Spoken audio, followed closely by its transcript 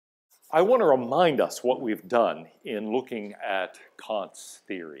I want to remind us what we've done in looking at Kant's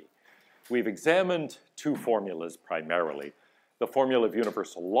theory. We've examined two formulas primarily. The formula of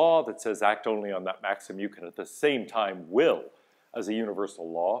universal law that says act only on that maxim you can at the same time will as a universal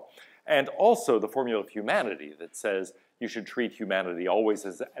law, and also the formula of humanity that says you should treat humanity always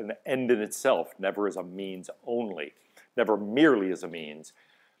as an end in itself, never as a means only, never merely as a means.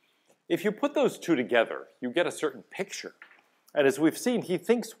 If you put those two together, you get a certain picture. And as we've seen, he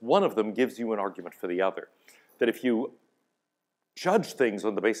thinks one of them gives you an argument for the other. That if you judge things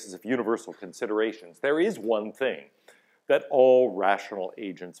on the basis of universal considerations, there is one thing that all rational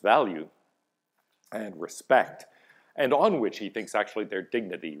agents value and respect, and on which he thinks actually their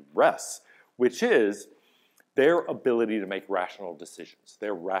dignity rests, which is their ability to make rational decisions,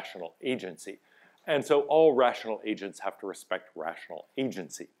 their rational agency. And so all rational agents have to respect rational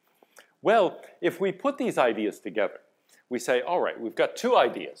agency. Well, if we put these ideas together, we say, all right, we've got two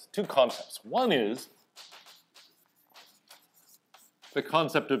ideas, two concepts. One is the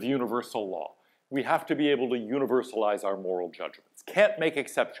concept of universal law. We have to be able to universalize our moral judgments. Can't make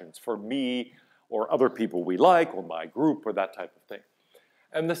exceptions for me or other people we like or my group or that type of thing.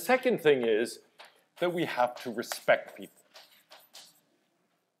 And the second thing is that we have to respect people.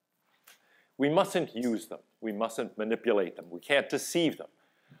 We mustn't use them. We mustn't manipulate them. We can't deceive them.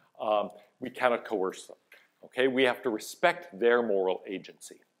 We cannot coerce them. Okay, we have to respect their moral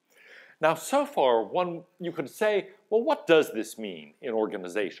agency. Now, so far, you could say, well, what does this mean in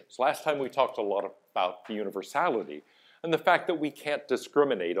organizations? Last time we talked a lot about the universality and the fact that we can't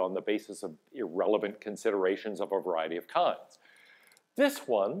discriminate on the basis of irrelevant considerations of a variety of kinds. This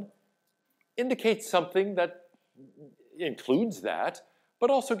one indicates something that includes that, but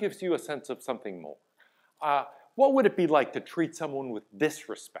also gives you a sense of something more. What would it be like to treat someone with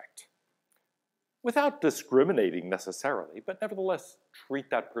disrespect? Without discriminating necessarily, but nevertheless treat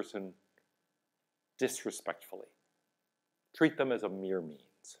that person disrespectfully. Treat them as a mere means.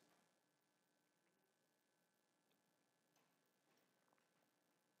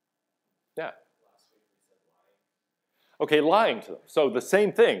 Yeah. Okay, lying to them. So the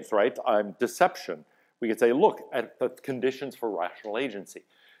same things, right? Deception. We could say, look at the conditions for rational agency.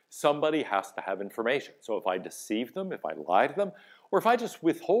 Somebody has to have information. So if I deceive them, if I lie to them, or if I just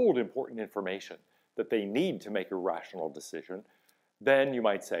withhold important information that they need to make a rational decision, then you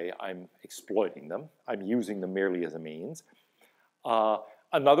might say I'm exploiting them. I'm using them merely as a means.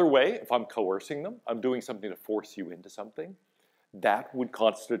 Another way, if I'm coercing them, I'm doing something to force you into something, that would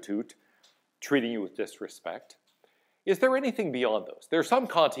constitute treating you with disrespect. Is there anything beyond those? There are some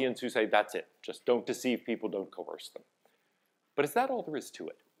Kantians who say that's it. Just don't deceive people, don't coerce them. But is that all there is to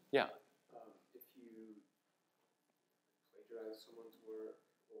it? Yeah. If you plagiarize someone's work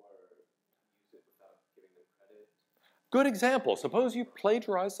or use it without giving them credit. Good example. Suppose you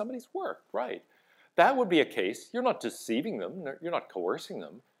plagiarize somebody's work, right? That would be a case. You're not deceiving them. You're not coercing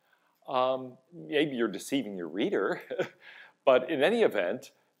them. Maybe you're deceiving your reader. But in any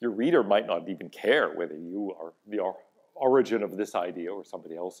event, your reader might not even care whether you are the origin of this idea or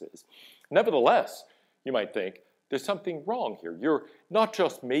somebody else is. Nevertheless, you might think, there's something wrong here. You're not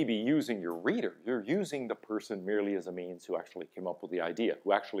just maybe using your reader, you're using the person merely as a means who actually came up with the idea,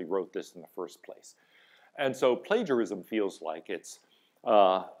 who actually wrote this in the first place. And so plagiarism feels like it's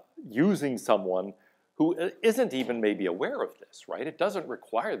using someone who isn't even maybe aware of this, right? It doesn't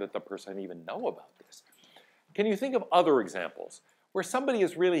require that the person even know about this. Can you think of other examples where somebody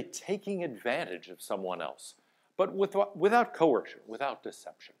is really taking advantage of someone else, but without coercion, without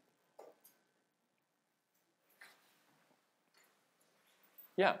deception?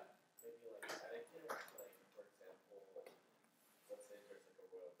 Yeah. Maybe like etiquette, like for example, let's say there's like a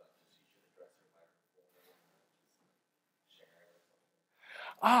royal duchess, you should address her by her full name, not just share or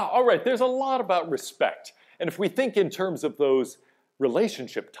something. All right, there's a lot about respect. And if we think in terms of those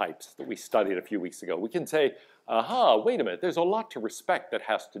relationship types that we studied a few weeks ago, we can say, wait a minute, there's a lot to respect that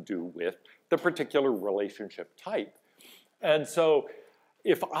has to do with the particular relationship type. And so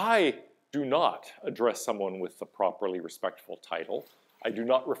if I do not address someone with the properly respectful title, I do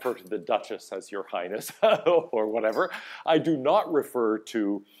not refer to the Duchess as Your Highness or whatever. I do not refer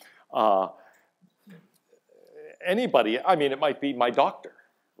to anybody. I mean, it might be my doctor,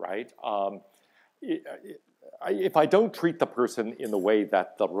 right? If I don't treat the person in the way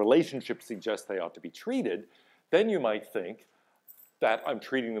that the relationship suggests they ought to be treated, then you might think that I'm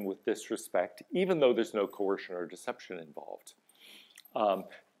treating them with disrespect, even though there's no coercion or deception involved.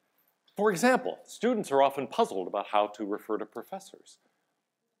 For example, students are often puzzled about how to refer to professors.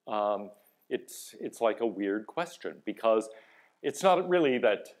 It's like a weird question because it's not really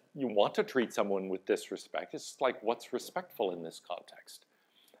that you want to treat someone with disrespect. It's like what's respectful in this context.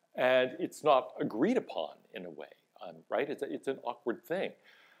 and it's not agreed upon in a way, right? It's an awkward thing.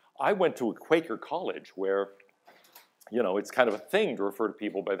 I went to a Quaker college where, it's kind of a thing to refer to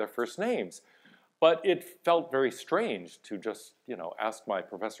people by their first names. But it felt very strange to just, ask my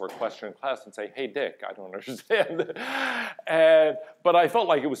professor a question in class and say, "Hey, Dick, I don't understand." But I felt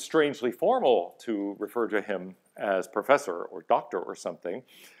like it was strangely formal to refer to him as professor or doctor or something.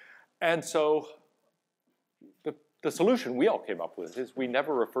 And so the solution we all came up with is we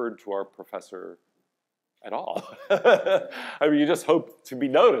never referred to our professor at all. I mean, you just hoped to be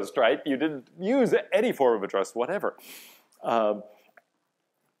noticed, right? You didn't use any form of address, whatever. And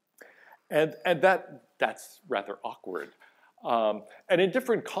that's rather awkward. And in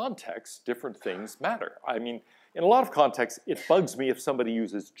different contexts, different things matter. I mean, in a lot of contexts, it bugs me if somebody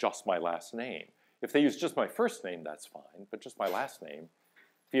uses just my last name. If they use just my first name, that's fine, but just my last name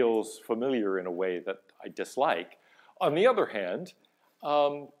feels familiar in a way that I dislike. On the other hand,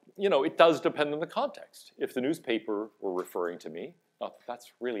 it does depend on the context. If the newspaper were referring to me, not that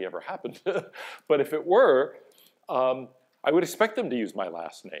that's really ever happened, but if it were, I would expect them to use my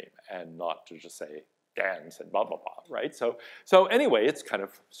last name and not to just say, "Dan said blah, blah, blah," right? So anyway, it's kind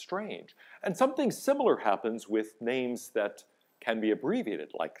of strange. And something similar happens with names that can be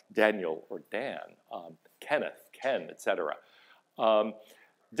abbreviated, like Daniel or Dan, Kenneth, Ken, etc.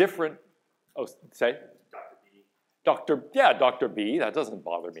 Different, say? Dr. B. Dr. B, that doesn't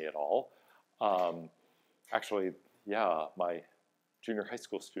bother me at all. Actually, my junior high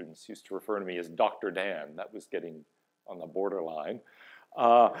school students used to refer to me as Dr. Dan. That was getting on the borderline.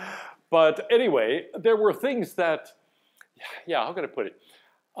 But anyway, there were things that, how can I put it?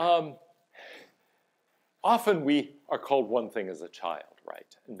 Often we are called one thing as a child,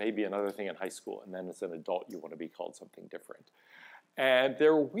 right? And maybe another thing in high school, and then as an adult you want to be called something different. And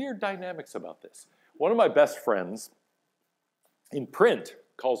there are weird dynamics about this. One of my best friends in print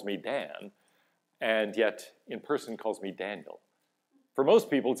calls me Dan, and yet in person calls me Daniel. For most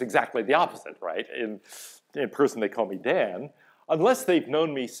people, it's exactly the opposite, right? In person, they call me Dan, unless they've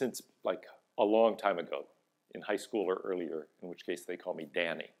known me since like a long time ago, in high school or earlier, in which case they call me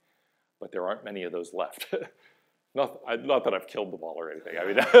Danny. But there aren't many of those left. Not that I've killed them all or anything. I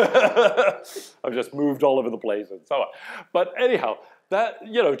mean, I've just moved all over the place and so on. But anyhow, that,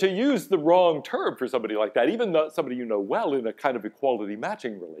 to use the wrong term for somebody like that, even though somebody you know well in a kind of equality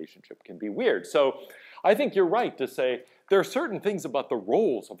matching relationship, can be weird. So I think you're right to say there are certain things about the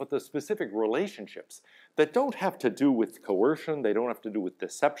roles, about the specific relationships, that don't have to do with coercion, they don't have to do with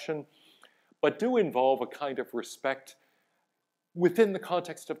deception, but do involve a kind of respect within the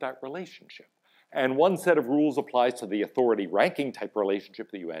context of that relationship. And one set of rules applies to the authority ranking type relationship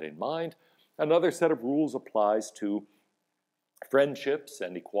that you had in mind. Another set of rules applies to friendships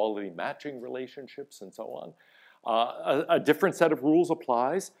and equality matching relationships and so on. A different set of rules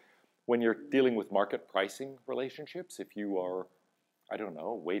applies when you're dealing with market pricing relationships. If you are, I don't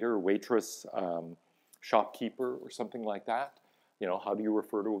know, waiter, waitress, shopkeeper or something like that, how do you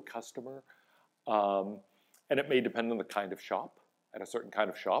refer to a customer? And it may depend on the kind of shop. At a certain kind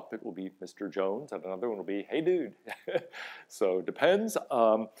of shop, it will be Mr. Jones. At another one, it will be, "Hey, dude." So it depends.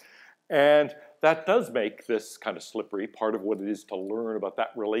 And that does make this kind of slippery. Part of what it is to learn about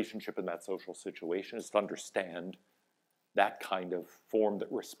that relationship in that social situation is to understand that kind of form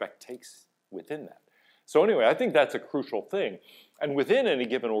that respect takes within that. So anyway, I think that's a crucial thing. And within any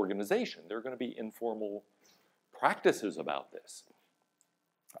given organization, there are going to be informal practices about this.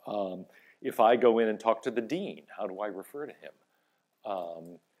 If I go in and talk to the dean, how do I refer to him?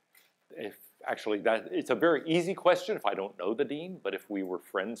 It's a very easy question if I don't know the dean, but if we were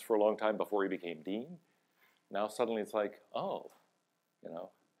friends for a long time before he became dean, now suddenly it's like, what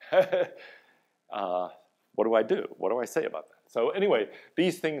do I do? What do I say about that? So anyway,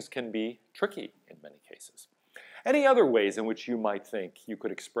 these things can be tricky in many cases. Any other ways in which you might think you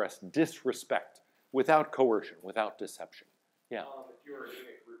could express disrespect without coercion, without deception? Yeah. If you were doing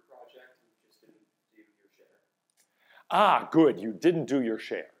a group project and you just didn't do your share. Ah, good. You didn't do your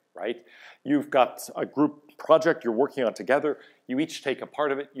share, right? You've got a group project you're working on together. You each take a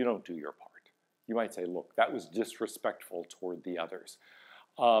part of it. You don't do your part. You might say, look, that was disrespectful toward the others.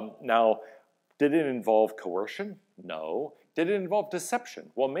 Now, did it involve coercion? No. Did it involve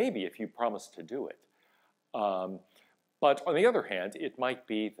deception? Well, maybe if you promised to do it. But on the other hand, it might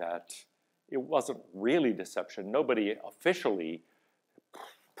be that it wasn't really deception. Nobody officially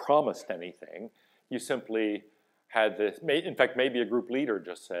promised anything. You simply had this, in fact, maybe a group leader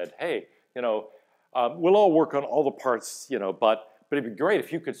just said, hey, we'll all work on all the parts, but it'd be great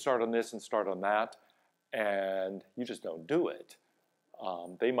if you could start on this and start on that, and you just don't do it.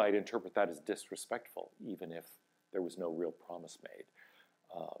 They might interpret that as disrespectful, even if there was no real promise made.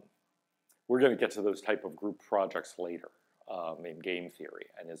 We're going to get to those type of group projects later in game theory.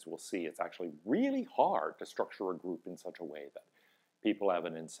 And as we'll see, it's actually really hard to structure a group in such a way that people have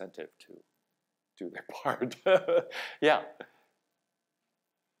an incentive to do their part. Yeah.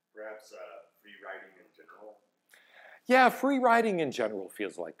 Perhaps free riding in general? Yeah, free riding in general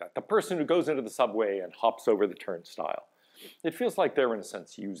feels like that. The person who goes into the subway and hops over the turnstile. It feels like they're, in a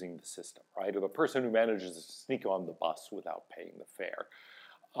sense, using the system, right? Or the person who manages to sneak on the bus without paying the fare.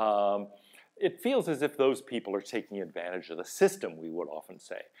 It feels as if those people are taking advantage of the system, we would often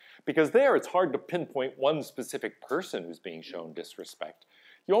say. Because there, it's hard to pinpoint one specific person who's being shown disrespect.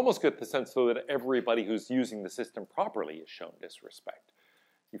 You almost get the sense, though, that everybody who's using the system properly is shown disrespect.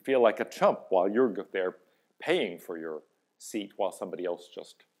 You feel like a chump while you're there paying for your seat while somebody else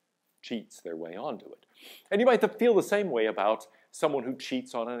just cheats their way onto it. And you might feel the same way about someone who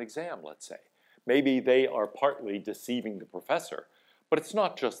cheats on an exam, let's say. Maybe they are partly deceiving the professor, but it's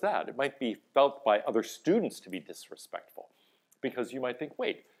not just that. It might be felt by other students to be disrespectful, because you might think,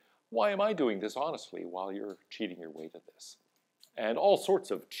 wait, why am I doing this honestly while you're cheating your way to this? And all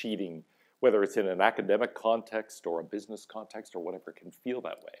sorts of cheating, whether it's in an academic context or a business context or whatever, can feel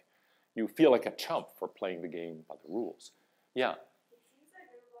that way. You feel like a chump for playing the game by the rules. Yeah? It seems like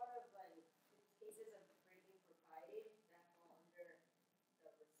there's a lot of cases of breaking propriety that fall under the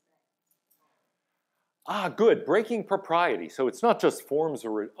respect. Ah, good. Breaking propriety. So it's not just forms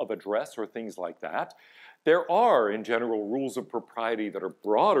of address or things like that. There are, in general, rules of propriety that are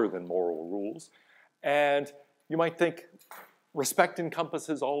broader than moral rules. And you might think respect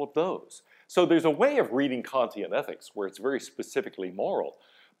encompasses all of those. So there's a way of reading Kantian ethics where it's very specifically moral.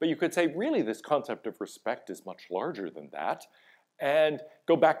 But you could say, really, this concept of respect is much larger than that. And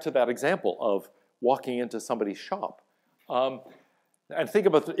go back to that example of walking into somebody's shop. And think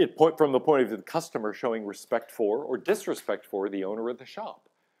about it from the point of view of the customer showing respect for or disrespect for the owner of the shop.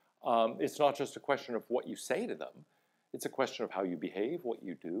 It's not just a question of what you say to them. It's a question of how you behave, what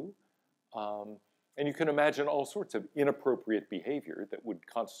you do. And you can imagine all sorts of inappropriate behavior that would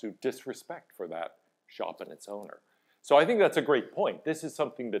constitute disrespect for that shop and its owner. So I think that's a great point. This is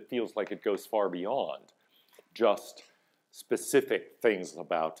something that feels like it goes far beyond just specific things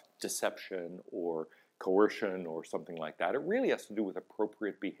about deception or coercion or something like that. It really has to do with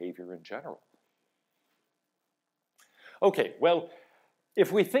appropriate behavior in general. Okay, well,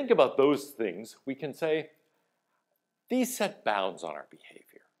 if we think about those things, we can say these set bounds on our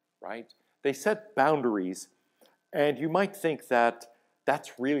behavior, right? They set boundaries, and you might think that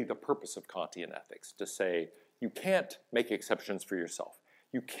that's really the purpose of Kantian ethics, to say you can't make exceptions for yourself.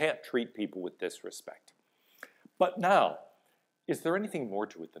 You can't treat people with disrespect. But now, is there anything more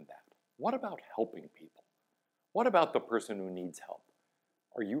to it than that? What about helping people? What about the person who needs help?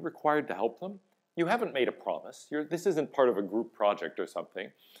 Are you required to help them? You haven't made a promise. This isn't part of a group project or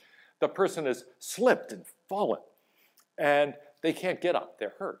something. The person has slipped and fallen, and they can't get up.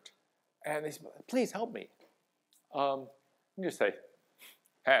 They're hurt. And they say, please help me. You just say,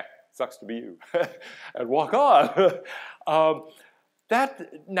 sucks to be you, and walk on.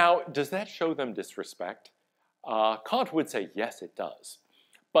 Now, does that show them disrespect? Kant would say, yes, it does.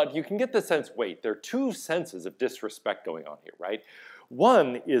 But you can get the sense, wait, there are two senses of disrespect going on here, right?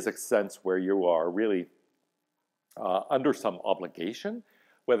 One is a sense where you are really under some obligation,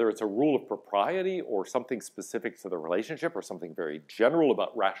 whether it's a rule of propriety or something specific to the relationship or something very general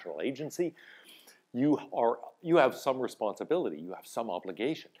about rational agency. You have some responsibility, you have some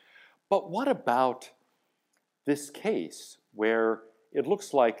obligation. But what about this case where it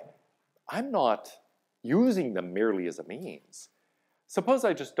looks like I'm not using them merely as a means? Suppose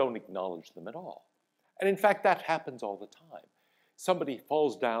I just don't acknowledge them at all. And in fact, that happens all the time. Somebody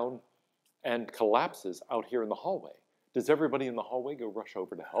falls down and collapses out here in the hallway. Does everybody in the hallway go rush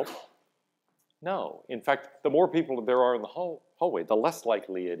over to help? No. In fact, the more people there are in the hallway, the less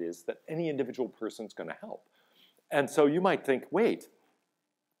likely it is that any individual person's going to help. And so you might think, wait,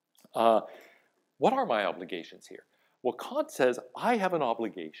 what are my obligations here? Well, Kant says I have an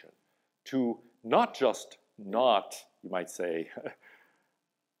obligation to not just not, you might say,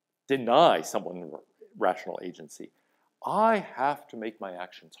 deny someone rational agency. I have to make my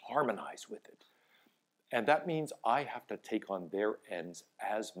actions harmonize with it. And that means I have to take on their ends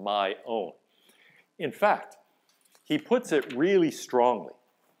as my own. In fact, he puts it really strongly.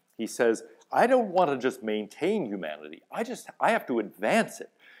 He says, I don't want to just maintain humanity. I have to advance it.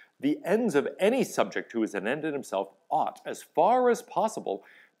 The ends of any subject who is an end in himself ought, as far as possible,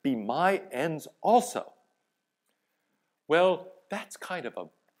 be my ends also. Well, that's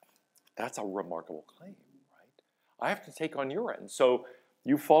a remarkable claim, right? I have to take on your end. So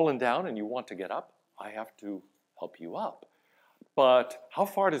you've fallen down and you want to get up, I have to help you up. But how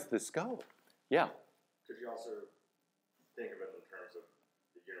far does this go? Yeah. Could you also think of it in terms of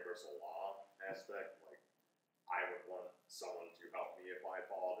the universal law aspect? Like, I would want someone to help me if I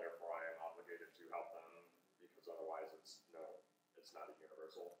fall, therefore I am obligated to help them, because otherwise it's not a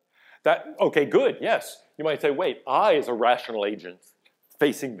universal. Okay, good, yes. You might say, wait, I as a rational agent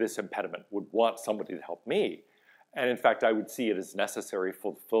facing this impediment would want somebody to help me. And in fact, I would see it as necessary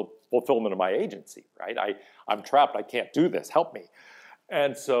for fulfillment of my agency, right? I'm trapped, I can't do this, help me.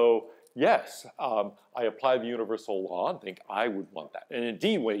 And so, yes, I apply the universal law and think I would want that. And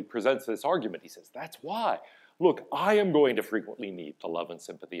indeed, when he presents this argument, he says, that's why. Look, I am going to frequently need the love and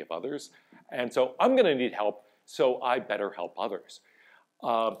sympathy of others, and so I'm going to need help, so I better help others.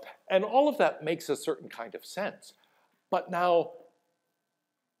 And all of that makes a certain kind of sense. But now,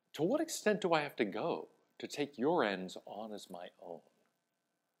 to what extent do I have to go to take your ends on as my own?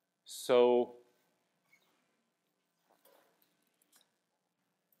 So,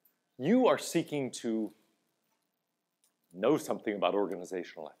 you are seeking to know something about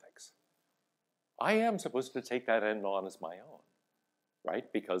organizational ethics. I am supposed to take that end on as my own,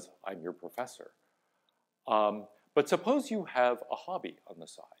 right? Because I'm your professor. But suppose you have a hobby on the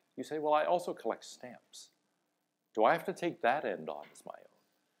side. You say, well, I also collect stamps. Do I have to take that end on as my own?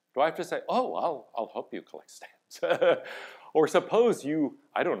 Do I have to say, oh, I'll help you collect stamps? Or suppose you,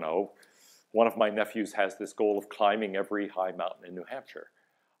 I don't know, one of my nephews has this goal of climbing every high mountain in New Hampshire.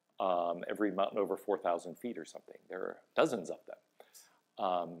 Every mountain over 4,000 feet or something. There are dozens of them.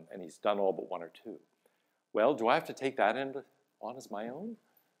 And he's done all but one or two. Well, do I have to take that end on as my own?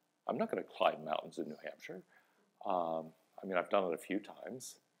 I'm not going to climb mountains in New Hampshire. I mean, I've done it a few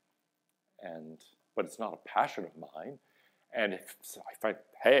times, but it's not a passion of mine. And if I find,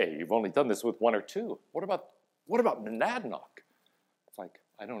 hey, you've only done this with one or two. What about Monadnock? It's like,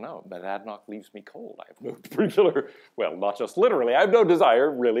 I don't know. Monadnock leaves me cold. I have no particular, well, not just literally. I have no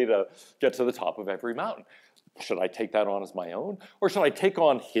desire really to get to the top of every mountain. Should I take that on as my own? Or should I take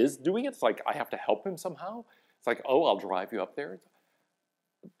on his doing it? It's like I have to help him somehow. It's like, oh, I'll drive you up there.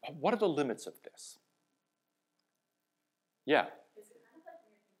 What are the limits of this? Yeah. Is it kind of like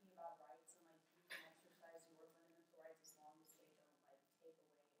when you're thinking about rights and like you can exercise your fundamental rights as long as they don't like take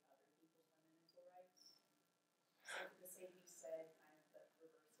away other people's fundamental rights? So the same you said, kind of the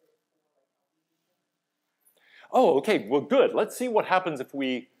reverse it for like helping people. Oh, okay, well, good. Let's see what happens if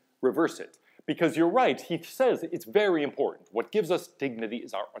we reverse it. Because you're right, he says it's very important. What gives us dignity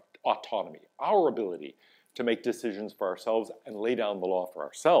is our autonomy, our ability to make decisions for ourselves and lay down the law for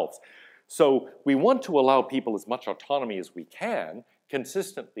ourselves. So we want to allow people as much autonomy as we can,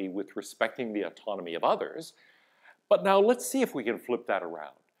 consistently with respecting the autonomy of others. But now let's see if we can flip that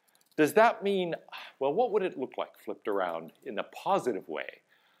around. Does that mean, well, what would it look like flipped around in a positive way?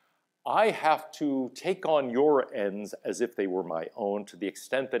 I have to take on your ends as if they were my own to the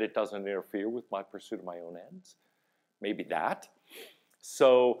extent that it doesn't interfere with my pursuit of my own ends. Maybe that.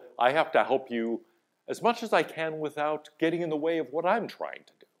 So I have to help you as much as I can without getting in the way of what I'm trying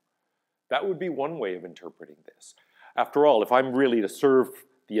to do. That would be one way of interpreting this. After all, if I'm really to serve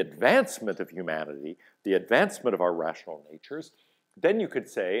the advancement of humanity, the advancement of our rational natures, then you could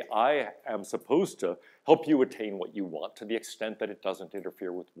say, I am supposed to help you attain what you want to the extent that it doesn't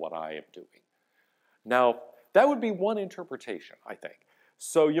interfere with what I am doing. Now, that would be one interpretation, I think.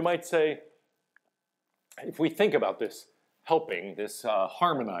 So you might say, if we think about this helping, this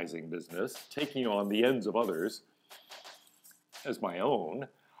harmonizing business, taking on the ends of others as my own,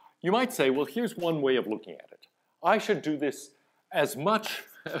 you might say, well, here's one way of looking at it. I should do this as much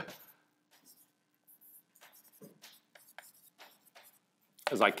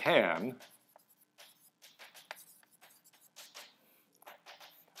as I can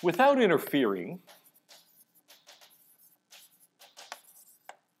without interfering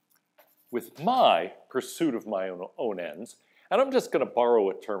with my pursuit of my own ends. And I'm just going to borrow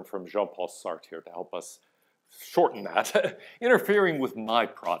a term from Jean-Paul Sartre here to help us shorten that. Interfering with my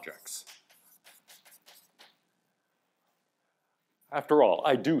projects. After all,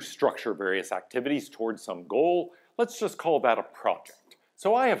 I do structure various activities towards some goal. Let's just call that a project.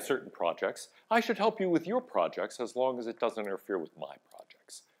 So I have certain projects. I should help you with your projects as long as it doesn't interfere with my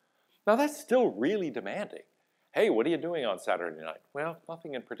projects. Now that's still really demanding. Hey, what are you doing on Saturday night? Well,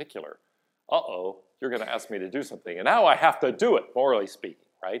 nothing in particular. Uh-oh, you're going to ask me to do something. And now I have to do it, morally speaking,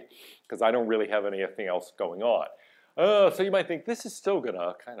 right? Because I don't really have anything else going on. So you might think this is still going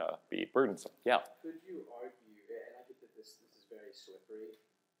to kind of be burdensome. Yeah. Could you argue, and I think that this is very slippery,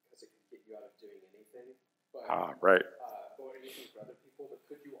 because it could get you out of doing anything, but, Right. or anything for other people, but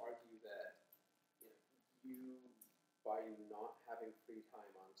could you argue that by you not having free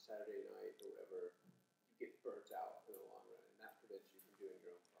time on Saturday night or whatever, you get burnt out in the long run, and that prevents you from doing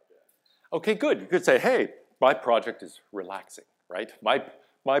your own project? Okay, good. You could say, hey, my project is relaxing, right?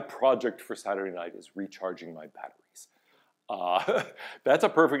 My project for Saturday night is recharging my batteries. That's a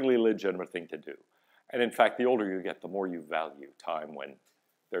perfectly legitimate thing to do. And in fact, the older you get, the more you value time when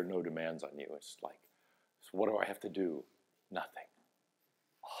there are no demands on you. It's like, so what do I have to do? Nothing.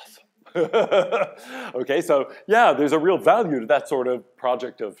 Awesome. Okay, so yeah, there's a real value to that sort of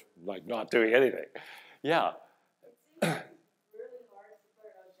project of like not doing anything. Yeah. Really hard to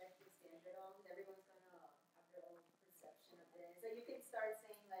put an objective standard on because everyone's gonna have their own perception of it. So you can start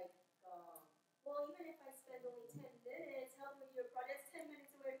saying like, well, even if I spend only 10 minutes helping with your project, 10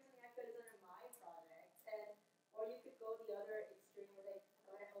 minutes away from something I could have done in my project. And or you could go the other extreme where like,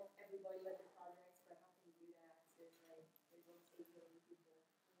 I want to help everybody with their projects, but how can you do that? So it's like there's only 8 billion people in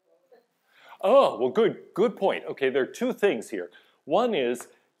the world. Oh, well, good point. Okay, there are two things here. One is,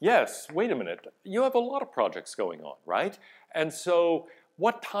 yes, wait a minute, you have a lot of projects going on, right? And so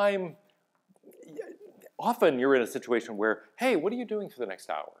what time, often you're in a situation where, hey, what are you doing for the next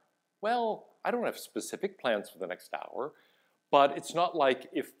hour? Well, I don't have specific plans for the next hour, but it's not like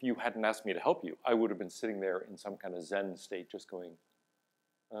if you hadn't asked me to help you, I would have been sitting there in some kind of Zen state just going,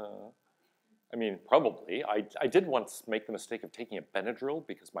 I mean, probably. I did once make the mistake of taking a Benadryl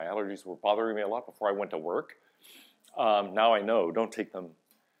because my allergies were bothering me a lot before I went to work. Now I know, don't take them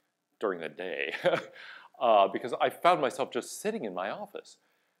during the day. Because I found myself just sitting in my office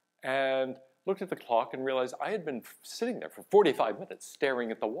and looked at the clock and realized I had been sitting there for 45 minutes staring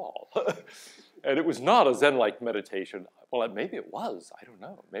at the wall. And it was not a Zen-like meditation. Well, maybe it was. I don't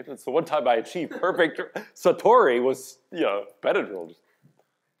know. Maybe it's the one time I achieved perfect Satori was, Benadryl. Just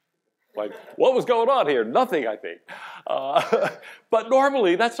like, what was going on here? Nothing, I think. But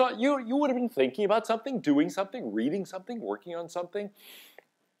normally, that's not, you would have been thinking about something, doing something, reading something, working on something,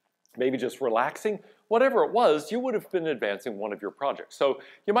 maybe just relaxing. Whatever it was, you would have been advancing one of your projects. So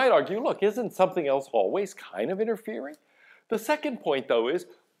you might argue, look, isn't something else always kind of interfering? The second point, though, is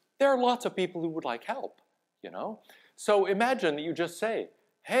there are lots of people who would like help, So imagine that you just say,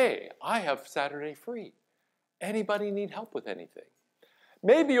 hey, I have Saturday free. Anybody need help with anything?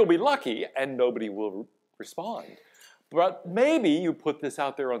 Maybe you'll be lucky and nobody will respond. But maybe you put this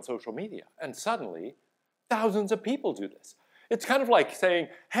out there on social media and suddenly thousands of people do this. It's kind of like saying,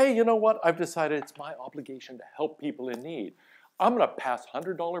 hey, you know what? I've decided it's my obligation to help people in need. I'm going to pass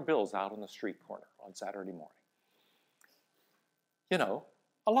 $100 bills out on the street corner on Saturday morning.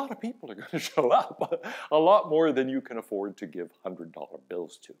 A lot of people are going to show up, a lot more than you can afford to give $100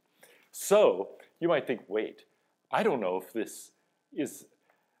 bills to. So you might think, wait, I don't know if this is,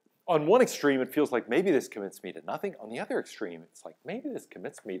 on one extreme, it feels like maybe this commits me to nothing. On the other extreme, it's like maybe this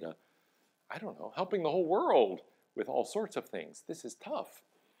commits me to, I don't know, helping the whole world with all sorts of things. This is tough.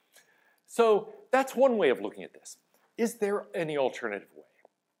 So that's one way of looking at this. Is there any alternative way?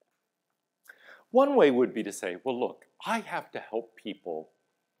 One way would be to say, well, look, I have to help people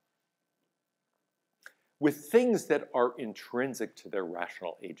with things that are intrinsic to their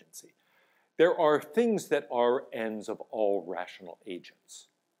rational agency. There are things that are ends of all rational agents.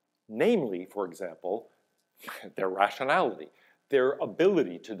 Namely, for example, their rationality, their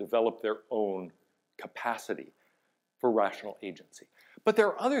ability to develop their own capacity for rational agency. But there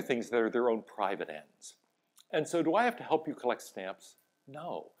are other things that are their own private ends. And so do I have to help you collect stamps?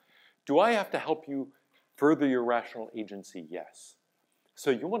 No. Do I have to help you further your rational agency? Yes. So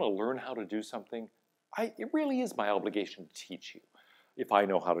you want to learn how to do something? It really is my obligation to teach you if I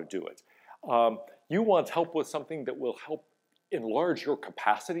know how to do it. You want help with something that will help enlarge your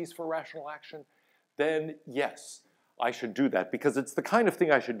capacities for rational action? Then yes, I should do that because it's the kind of thing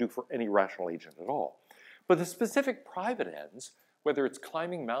I should do for any rational agent at all. But the specific private ends, whether it's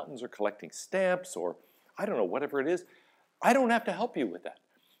climbing mountains or collecting stamps or I don't know, whatever it is, I don't have to help you with that.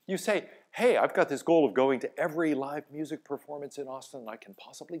 You say, hey, I've got this goal of going to every live music performance in Austin I can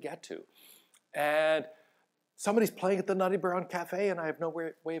possibly get to. And somebody's playing at the Nutty Brown Cafe and I have no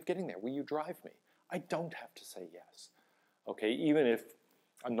way of getting there. Will you drive me? I don't have to say yes, okay, even if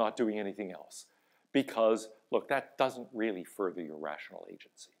I'm not doing anything else. Because, look, that doesn't really further your rational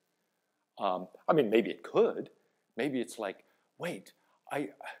agency. I mean, maybe it could. Maybe it's like, wait, I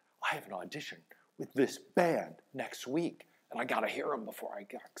have an audition with this band next week, and I got to hear them before I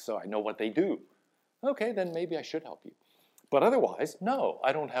get, so I know what they do. Okay, then maybe I should help you. But otherwise, no,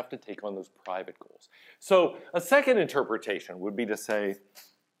 I don't have to take on those private goals. So a second interpretation would be to say,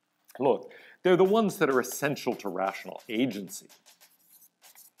 look, they're the ones that are essential to rational agency.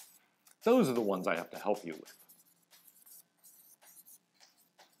 Those are the ones I have to help you with.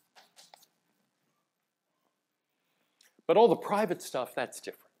 But all the private stuff, that's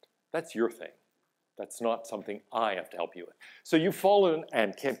different. That's your thing. That's not something I have to help you with. So you've fallen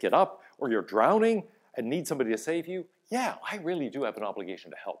and can't get up, or you're drowning and need somebody to save you, yeah, I really do have an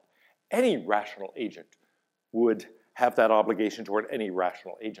obligation to help. Any rational agent would have that obligation toward any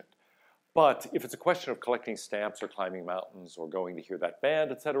rational agent. But if it's a question of collecting stamps or climbing mountains or going to hear that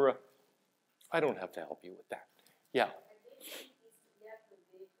band, etc., I don't have to help you with that. Yeah. I think we have the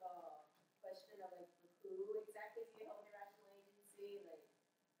big question of like who exactly do you hold your rational agency? Like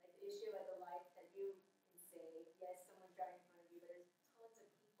the issue of the life that you can say, yes, someone's driving in front of you, but there's tons of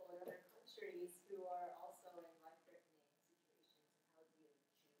people in other countries who are also in life-threatening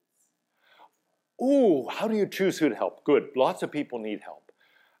situations. How do you choose? Ooh, how do you choose who to help? Good. Lots of people need help.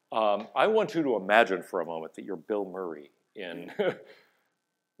 I want you to imagine for a moment that you're Bill Murray in,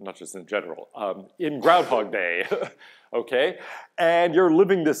 not just in general, in Groundhog Day, okay? And you're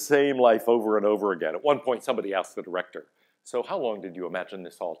living the same life over and over again. At one point, somebody asked the director, so how long did you imagine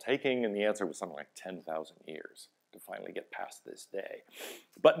this all taking? And the answer was something like 10,000 years to finally get past this day.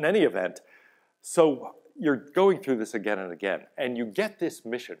 But in any event, so you're going through this again and again, and you get this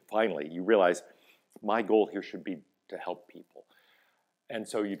mission, finally. You realize, my goal here should be to help people. And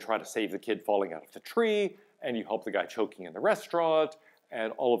so you try to save the kid falling out of the tree, and you help the guy choking in the restaurant,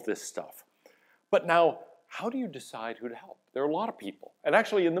 and all of this stuff. But now, how do you decide who to help? There are a lot of people. And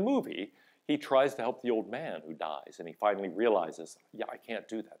actually, in the movie, he tries to help the old man who dies, and he finally realizes, yeah, I can't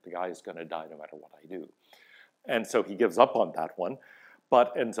do that. The guy is going to die no matter what I do. And so he gives up on that one,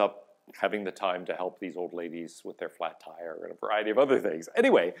 but ends up having the time to help these old ladies with their flat tire and a variety of other things.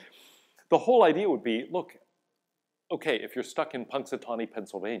 Anyway, the whole idea would be, look, okay, if you're stuck in Punxsutawney,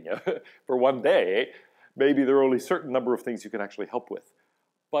 Pennsylvania for one day, maybe there are only a certain number of things you can actually help with.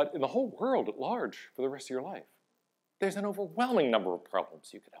 But in the whole world at large for the rest of your life, there's an overwhelming number of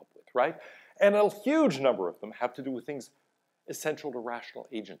problems you can help with, right? And a huge number of them have to do with things essential to rational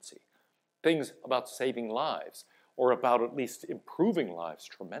agency. Things about saving lives, or about at least improving lives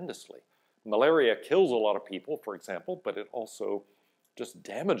tremendously. Malaria kills a lot of people, for example, but it also just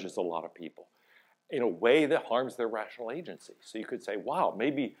damages a lot of people in a way that harms their rational agency. So you could say, wow,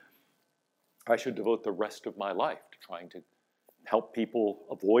 maybe I should devote the rest of my life to trying to help people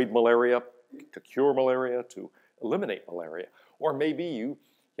avoid malaria, to cure malaria, to eliminate malaria. Or maybe you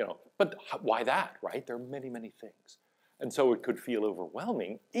know, but why that, right? There are many, many things. And so it could feel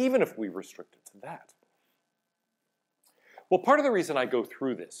overwhelming, even if we restrict it to that. Well, part of the reason I go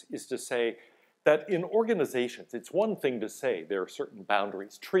through this is to say that in organizations, it's one thing to say there are certain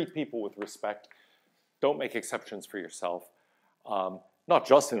boundaries, treat people with respect, don't make exceptions for yourself, not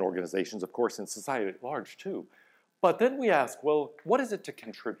just in organizations, of course, in society at large too. But then we ask, well, what is it to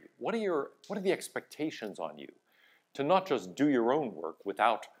contribute? What are the expectations on you to not just do your own work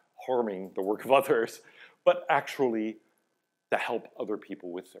without harming the work of others, but actually to help other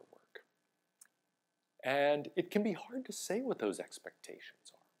people with their work? And it can be hard to say what those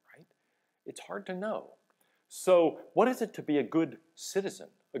expectations are, right? It's hard to know. So what is it to be a good citizen,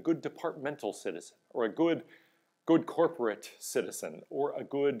 a good departmental citizen, or a good corporate citizen, or a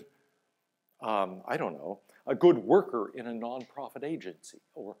good, I don't know, a good worker in a nonprofit agency,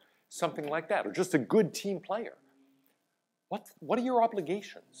 or something like that, or just a good team player? What are your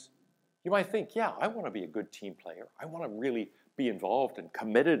obligations? You might think, yeah, I want to be a good team player. I want to really be involved and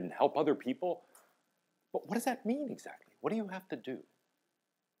committed and help other people. But what does that mean exactly? What do you have to do?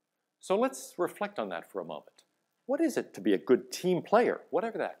 So let's reflect on that for a moment. What is it to be a good team player,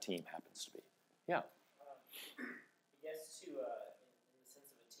 whatever that team happens to be? Yeah. I guess in the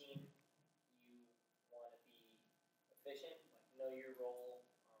sense of a team, you want to be efficient, like know your role,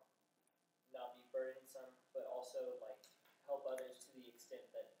 not be burdensome, but also like help others to the extent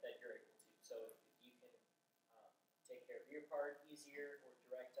that you're able to. So if you can take care of your part easier or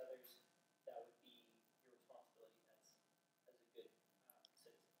direct others, that would be your responsibility as a good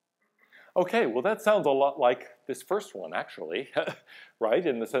citizen. Okay, well that sounds a lot like this first one, actually, right?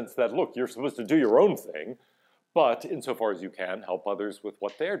 In the sense that, look, you're supposed to do your own thing, but insofar as you can, help others with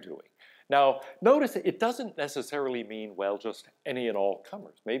what they're doing. Now, notice it doesn't necessarily mean, well, just any and all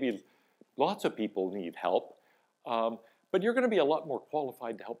comers. Maybe lots of people need help, but you're going to be a lot more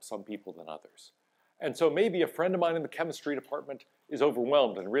qualified to help some people than others. And so maybe a friend of mine in the chemistry department is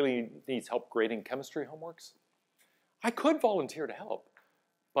overwhelmed and really needs help grading chemistry homeworks. I could volunteer to help,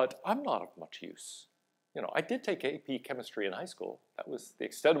 but I'm not of much use. You know, I did take AP chemistry in high school. That was the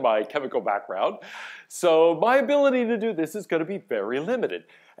extent of my chemical background. So my ability to do this is going to be very limited.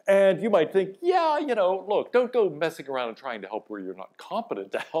 And you might think, yeah, you know, look, don't go messing around and trying to help where you're not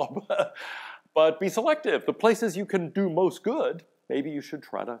competent to help. But be selective. The places you can do most good, maybe you should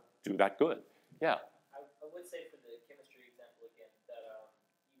try to do that good. Yeah. I would say for the chemistry example again that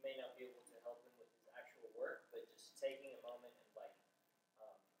you may not be able to help him with his actual work, but just taking a moment and like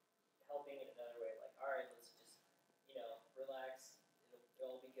helping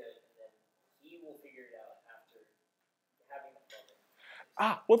will figure it out after having that moment.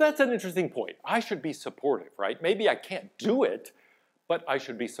 Ah, well, that's an interesting point. I should be supportive, right? Maybe I can't do it, but I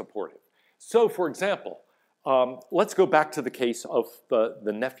should be supportive. So, for example, let's go back to the case of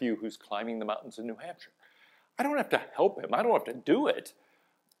the nephew who's climbing the mountains in New Hampshire. I don't have to help him. I don't have to do it,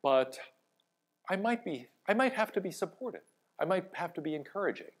 but I might have to be supportive. I might have to be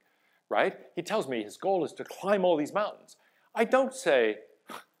encouraging, right? He tells me his goal is to climb all these mountains. I don't say,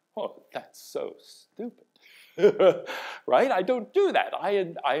 oh, that's so stupid. Right? I don't do that.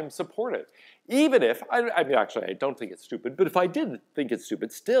 I am supportive. Even if, I mean, actually, I don't think it's stupid, but if I did think it's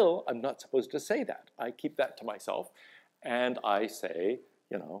stupid, still, I'm not supposed to say that. I keep that to myself, and I say,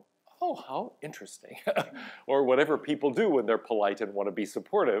 you know, oh, how interesting. Or whatever people do when they're polite and want to be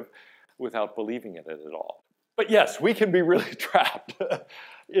supportive without believing in it at all. But yes, we can be really trapped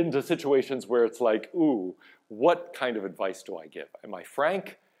into situations where it's like, ooh, what kind of advice do I give? Am I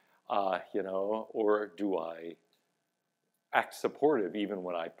frank? You know, or do I act supportive even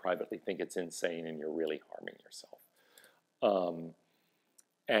when I privately think it's insane and you're really harming yourself?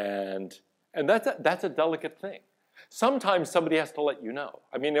 And that's a delicate thing. Sometimes somebody has to let you know.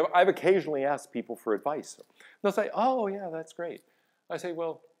 I mean, I've occasionally asked people for advice. They'll say, oh, yeah, that's great. I say,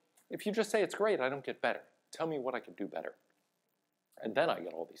 well, if you just say it's great, I don't get better. Tell me what I could do better. And then I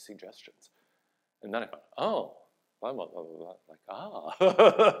get all these suggestions. And then I go, oh, I'm like,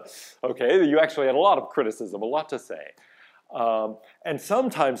 ah. Okay, you actually had a lot of criticism, a lot to say. And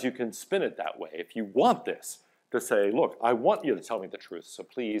sometimes you can spin it that way. If you want this, to say, look, I want you to tell me the truth, so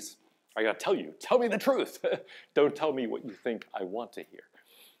please, I gotta tell me the truth. Don't tell me what you think I want to hear.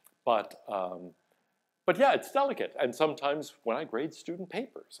 But yeah, it's delicate. And sometimes when I grade student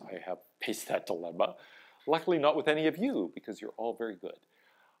papers, I have faced that dilemma. Luckily not with any of you, because you're all very good.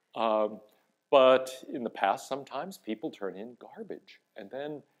 But in the past, sometimes people turn in garbage. And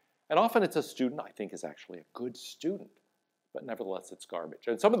often it's a student I think is actually a good student, but nevertheless it's garbage.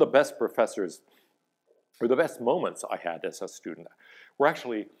 And some of the best professors, or the best moments I had as a student, were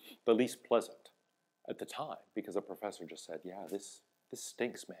actually the least pleasant at the time, because a professor just said, yeah, this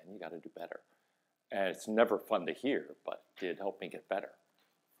stinks, man, you gotta do better. And it's never fun to hear, but it did help me get better.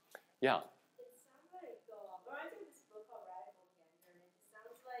 Yeah? It sounds like, I'm writing this book called Radical Candor, and it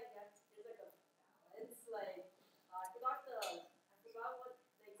sounds like you have to do like a balance. Like, I forgot what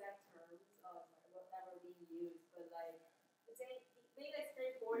the exact terms of that were being used, but like, it's being like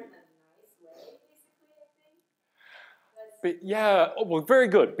straightforward in a nice way, basically, I think. But yeah, well, very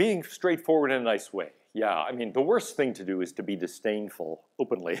good. Being straightforward in a nice way. Yeah, I mean, the worst thing to do is to be disdainful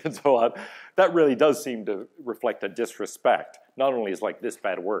openly and so on. That really does seem to reflect a disrespect. Not only is like this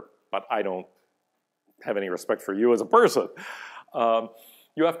bad work, but I don't have any respect for you as a person.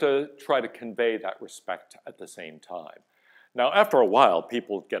 You have to try to convey that respect at the same time. Now, after a while,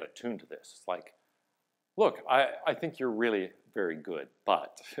 people get attuned to this. It's like, look, I think you're really very good,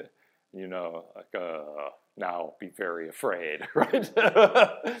 but, you know, like, now be very afraid, right?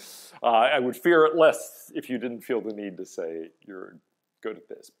 I would fear it less if you didn't feel the need to say you're good at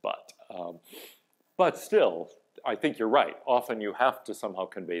this, but still, I think you're right. Often you have to somehow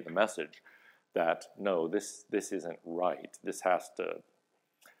convey the message that, no, this isn't right. This has to,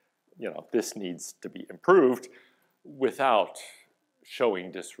 you know, this needs to be improved without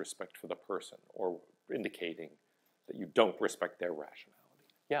showing disrespect for the person or indicating that you don't respect their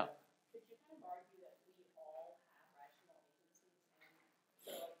rationality. Yeah? Could you kind of argue that we all have rational agencies? And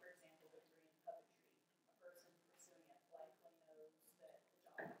so, like, for example, if you're in puppetry, a person pursuing it likely knows that the job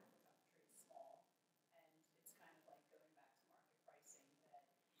market for puppetry is small, and it's kind of like going back to market pricing,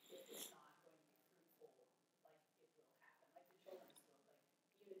 that if it's not going to be fruitful, like, it will happen. Like the children's book, like,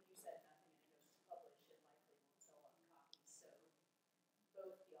 even if you said nothing and it goes to publish, it likely won't sell a copy. So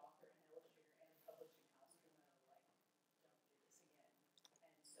both the author and illustrator and publishing house will know, like, don't do this again.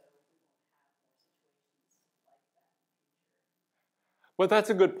 And so we won't have more situations like that in the future. Well, that's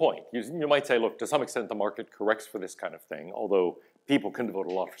a good point. You might say, look, to some extent the market corrects for this kind of thing, although people can devote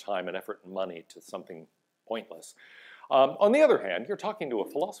a lot of time and effort and money to something pointless. On the other hand, you're talking to a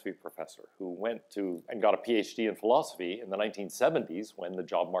philosophy professor who went to and got a PhD in philosophy in the 1970s when the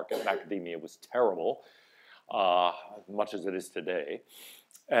job market in academia was terrible, much as it is today.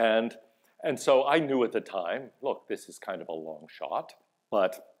 And so I knew at the time, look, this is kind of a long shot,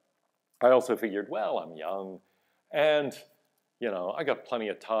 but I also figured, well, I'm young, and, you know, I got plenty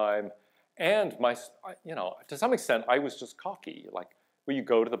of time, and you know, to some extent, I was just cocky. Like, well, you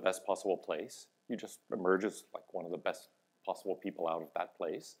go to the best possible place, you just emerge as like one of the best possible people out of that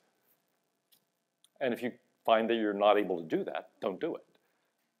place. And if you find that you're not able to do that, don't do it.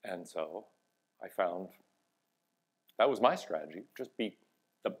 And so I found that was my strategy. Just be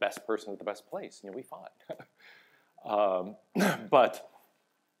the best person at the best place, and you'll be fine.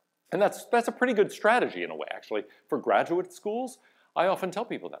 And that's a pretty good strategy in a way, actually. For graduate schools, I often tell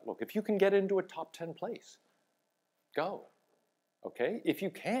people that, look, if you can get into a top 10 place, go, okay? If you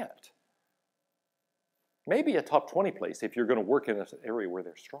can't, maybe a top 20 place if you're going to work in an area where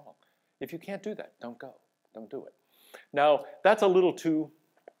they're strong. If you can't do that, don't go. Don't do it. Now, that's a little too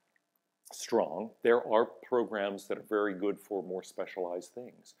strong. There are programs that are very good for more specialized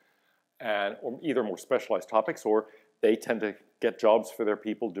things, or either more specialized topics, or they tend to get jobs for their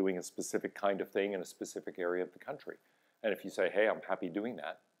people doing a specific kind of thing in a specific area of the country. And if you say, hey, I'm happy doing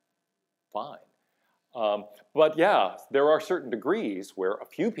that, fine. But yeah, there are certain degrees where a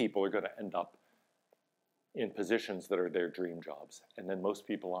few people are going to end up in positions that are their dream jobs, and then most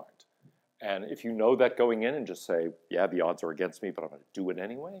people aren't. And if you know that going in and just say, yeah, the odds are against me, but I'm going to do it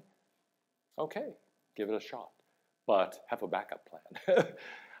anyway, okay, give it a shot. But have a backup plan.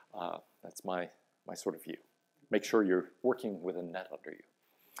 That's my sort of view. Make sure you're working with a net under you.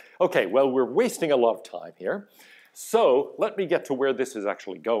 Okay, well, we're wasting a lot of time here. So let me get to where this is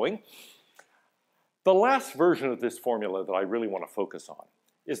actually going. The last version of this formula that I really want to focus on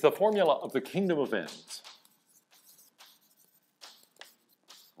is the formula of the kingdom of ends.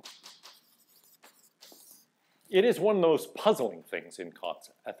 It is one of those puzzling things in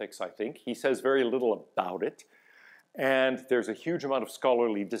Kant's ethics, I think. He says very little about it, and there's a huge amount of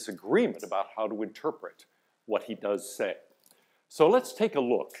scholarly disagreement about how to interpret what he does say. So let's take a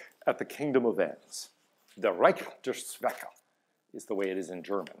look at the kingdom of ends. The Reich der Zwecke is the way it is in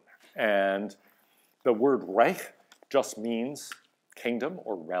German. And the word Reich just means kingdom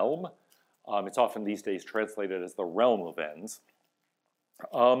or realm. It's often these days translated as the realm of ends.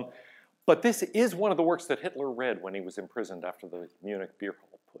 But this is one of the works that Hitler read when he was imprisoned after the Munich beer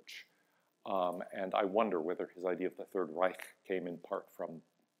hall putsch. And I wonder whether his idea of the Third Reich came in part from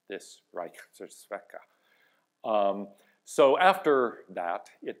this Reich der Zwecke. So after that,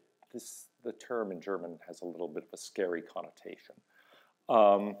 the term in German has a little bit of a scary connotation.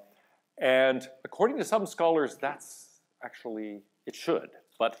 And according to some scholars, that's actually, it should.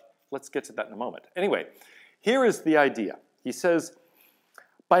 But let's get to that in a moment. Anyway, here is the idea. He says,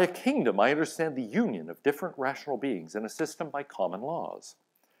 by a kingdom, I understand the union of different rational beings in a system by common laws.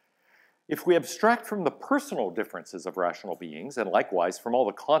 If we abstract from the personal differences of rational beings, and likewise from all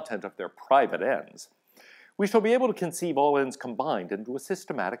the content of their private ends, we shall be able to conceive all ends combined into a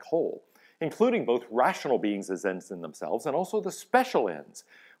systematic whole, including both rational beings as ends in themselves and also the special ends,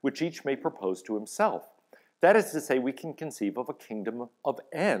 which each may propose to himself. That is to say, we can conceive of a kingdom of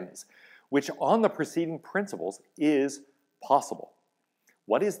ends, which on the preceding principles is possible.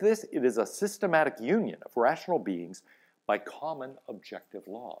 What is this? It is a systematic union of rational beings by common objective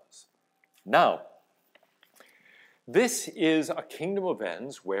laws. Now, this is a kingdom of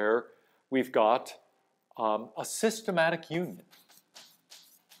ends where we've got a systematic union.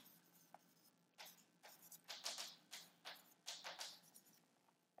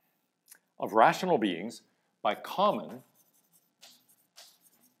 Of rational beings by common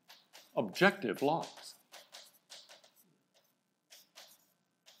objective laws.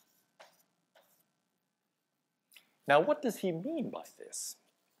 Now, what does he mean by this?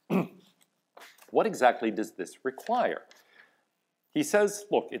 What exactly does this require? He says,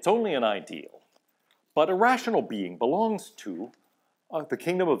 look, it's only an ideal, but a rational being belongs to the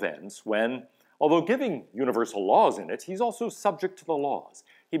kingdom of ends when, although giving universal laws in it, he's also subject to the laws.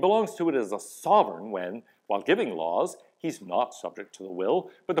 He belongs to it as a sovereign when, while giving laws, he's not subject to the will,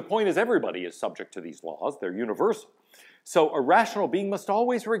 but the point is everybody is subject to these laws. They're universal. So a rational being must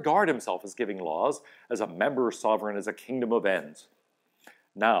always regard himself as giving laws, as a member sovereign, as a kingdom of ends.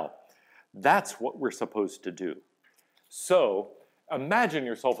 Now, that's what we're supposed to do. So imagine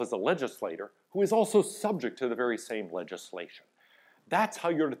yourself as a legislator who is also subject to the very same legislation. That's how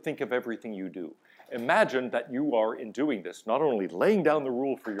you're to think of everything you do. Imagine that you are, in doing this, not only laying down the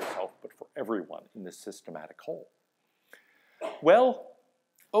rule for yourself, but for everyone in this systematic whole. Well,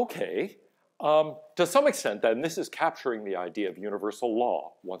 okay. To some extent, then, this is capturing the idea of universal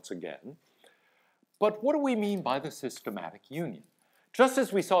law once again. But what do we mean by the systematic union? Just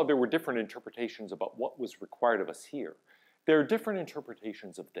as we saw there were different interpretations about what was required of us here, there are different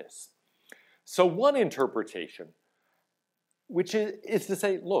interpretations of this. So one interpretation, which is to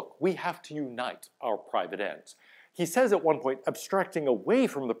say, look, we have to unite our private ends. He says at one point, abstracting away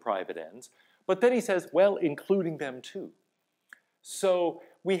from the private ends, but then he says, well, including them too. So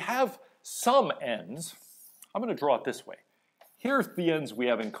we have some ends. I'm going to draw it this way. Here's the ends we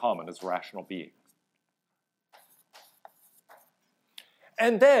have in common as rational beings.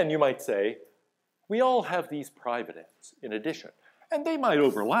 And then you might say, we all have these private ends in addition. And they might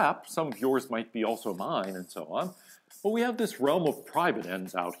overlap. Some of yours might be also mine and so on. But we have this realm of private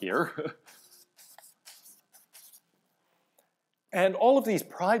ends out here. And all of these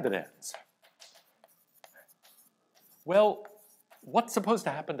private ends, well, what's supposed to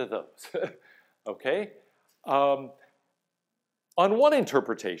happen to those? Okay? On one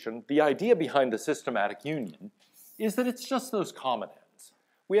interpretation, the idea behind the systematic union is that it's just those common ends.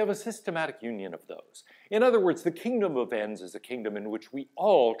 We have a systematic union of those. In other words, the kingdom of ends is a kingdom in which we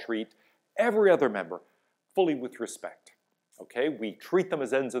all treat every other member fully with respect. Okay? We treat them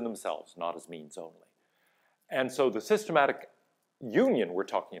as ends in themselves, not as means only. And so the systematic union we're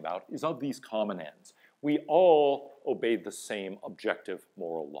talking about is of these common ends. We all obey the same objective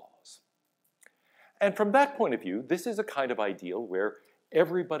moral laws. And from that point of view, this is a kind of ideal where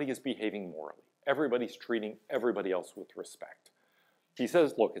everybody is behaving morally. Everybody's treating everybody else with respect. He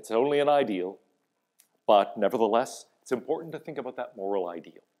says, look, it's only an ideal, but nevertheless, it's important to think about that moral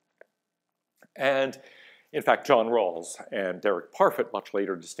ideal. And in fact, John Rawls and Derek Parfit much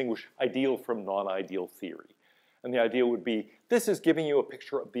later distinguish ideal from non-ideal theory. And the ideal would be, this is giving you a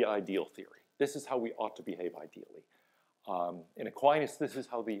picture of the ideal theory. This is how we ought to behave ideally. In Aquinas, this is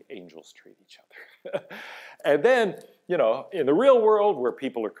how the angels treat each other. And then, you know, in the real world where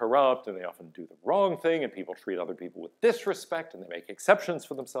people are corrupt and they often do the wrong thing and people treat other people with disrespect and they make exceptions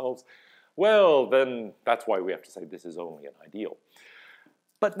for themselves, well, then that's why we have to say this is only an ideal.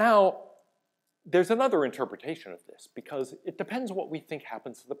 But now, there's another interpretation of this because it depends what we think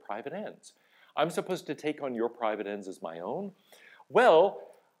happens to the private ends. I'm supposed to take on your private ends as my own? Well,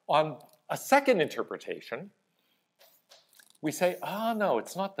 on a second interpretation, we say, no,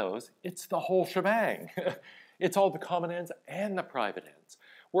 it's not those. It's the whole shebang. It's all the common ends and the private ends.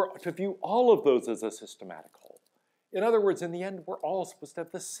 We're to view all of those as a systematic whole. In other words, in the end, we're all supposed to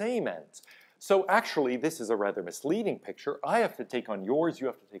have the same ends. So actually, this is a rather misleading picture. I have to take on yours, you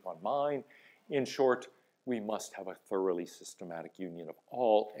have to take on mine. In short, we must have a thoroughly systematic union of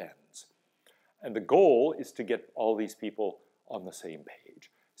all ends. And the goal is to get all these people on the same page,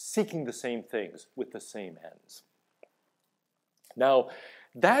 seeking the same things with the same ends. Now,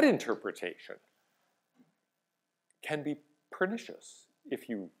 that interpretation can be pernicious if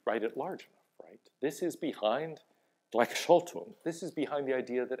you write it large enough, right? This is behind Gleichschaltung. This is behind the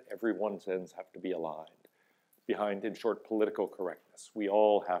idea that everyone's ends have to be aligned. Behind, in short, political correctness. We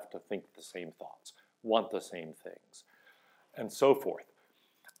all have to think the same thoughts, want the same things, and so forth.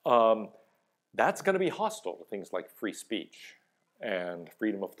 That's going to be hostile to things like free speech and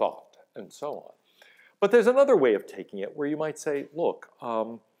freedom of thought and so on. But there's another way of taking it where you might say, look,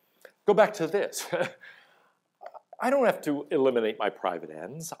 go back to this. I don't have to eliminate my private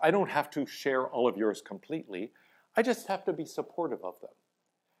ends. I don't have to share all of yours completely. I just have to be supportive of them.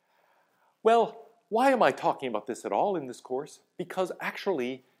 Well, why am I talking about this at all in this course? Because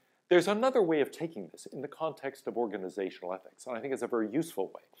actually, there's another way of taking this in the context of organizational ethics, and I think it's a very useful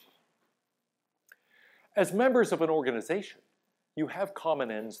way. As members of an organization, you have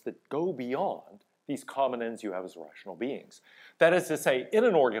common ends that go beyond these common ends you have as rational beings. That is to say, in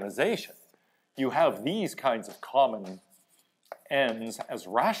an organization, you have these kinds of common ends as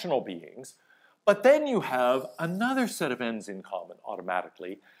rational beings, but then you have another set of ends in common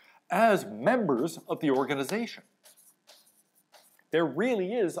automatically as members of the organization. There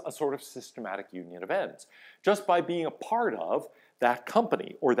really is a sort of systematic union of ends. Just by being a part of that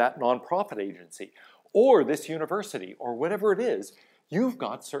company or that nonprofit agency or this university or whatever it is, you've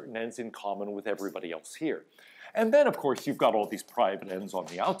got certain ends in common with everybody else here. And then, of course, you've got all these private ends on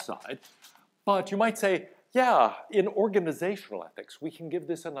the outside. But you might say, yeah, in organizational ethics, we can give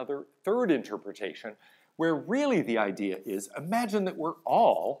this another third interpretation where really the idea is, imagine that we're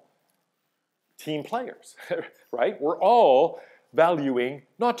all team players, right? We're all valuing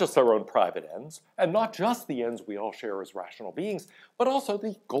not just our own private ends and not just the ends we all share as rational beings, but also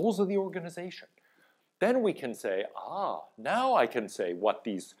the goals of the organization. Then we can say, now I can say what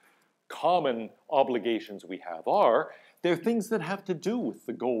these common obligations we have are. They're things that have to do with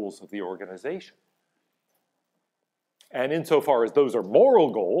the goals of the organization. And insofar as those are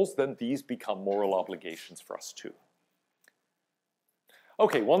moral goals, then these become moral obligations for us too.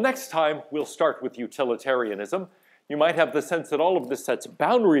 Okay, well, next time we'll start with utilitarianism. You might have the sense that all of this sets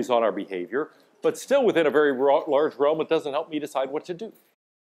boundaries on our behavior, but still within a very large realm, it doesn't help me decide what to do.